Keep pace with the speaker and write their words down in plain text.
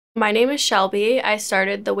My name is Shelby. I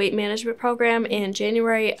started the weight management program in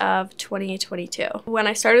January of 2022. When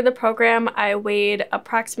I started the program, I weighed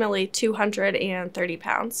approximately 230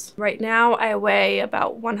 pounds. Right now, I weigh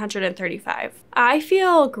about 135. I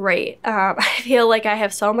feel great. I feel like I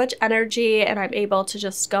have so much energy and I'm able to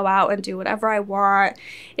just go out and do whatever I want.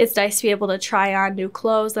 It's nice to be able to try on new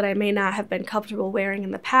clothes that I may not have been comfortable wearing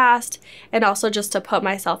in the past, and also just to put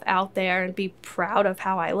myself out there and be proud of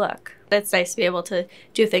how I look. It's nice to be able to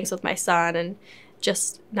do things with my son and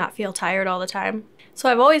just not feel tired all the time. So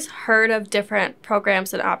I've always heard of different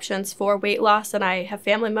programs and options for weight loss, and I have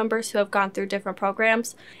family members who have gone through different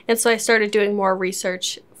programs. And so I started doing more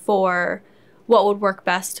research for what would work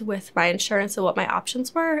best with my insurance and what my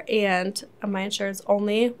options were. And my insurance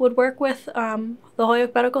only would work with the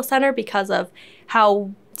Holyoke Medical Center because of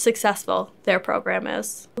how successful their program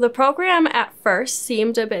is. The program at first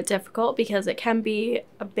seemed a bit difficult because it can be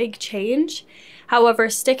a big change. However,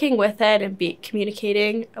 sticking with it and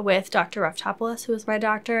communicating with Dr. Ruftopoulos, who was my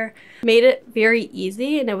doctor, made it very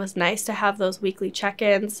easy, and it was nice to have those weekly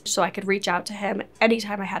check-ins so I could reach out to him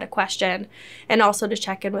anytime I had a question, and also to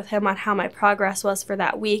check in with him on how my progress was for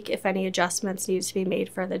that week, if any adjustments needed to be made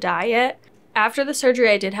for the diet. After the surgery,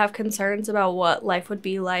 I did have concerns about what life would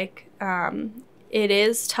be like. It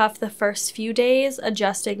is tough the first few days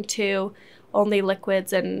adjusting to only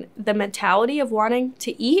liquids and the mentality of wanting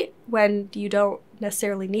to eat when you don't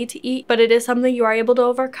necessarily need to eat, but it is something you are able to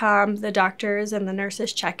overcome. The doctors and the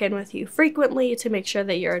nurses check in with you frequently to make sure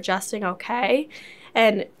that you're adjusting okay,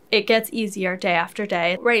 and it gets easier day after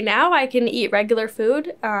day. Right now I can eat regular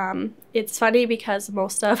food. It's funny because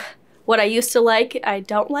most of what I used to like, I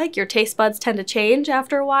don't like. Your taste buds tend to change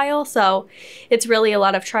after a while, so it's really a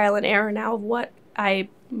lot of trial and error now of what I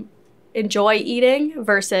enjoy eating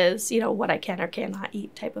versus, what I can or cannot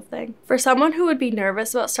eat type of thing. For someone who would be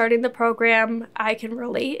nervous about starting the program, I can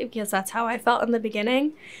relate because that's how I felt in the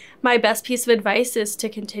beginning. My best piece of advice is to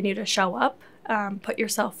continue to show up, put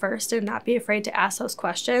yourself first, and not be afraid to ask those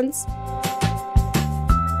questions.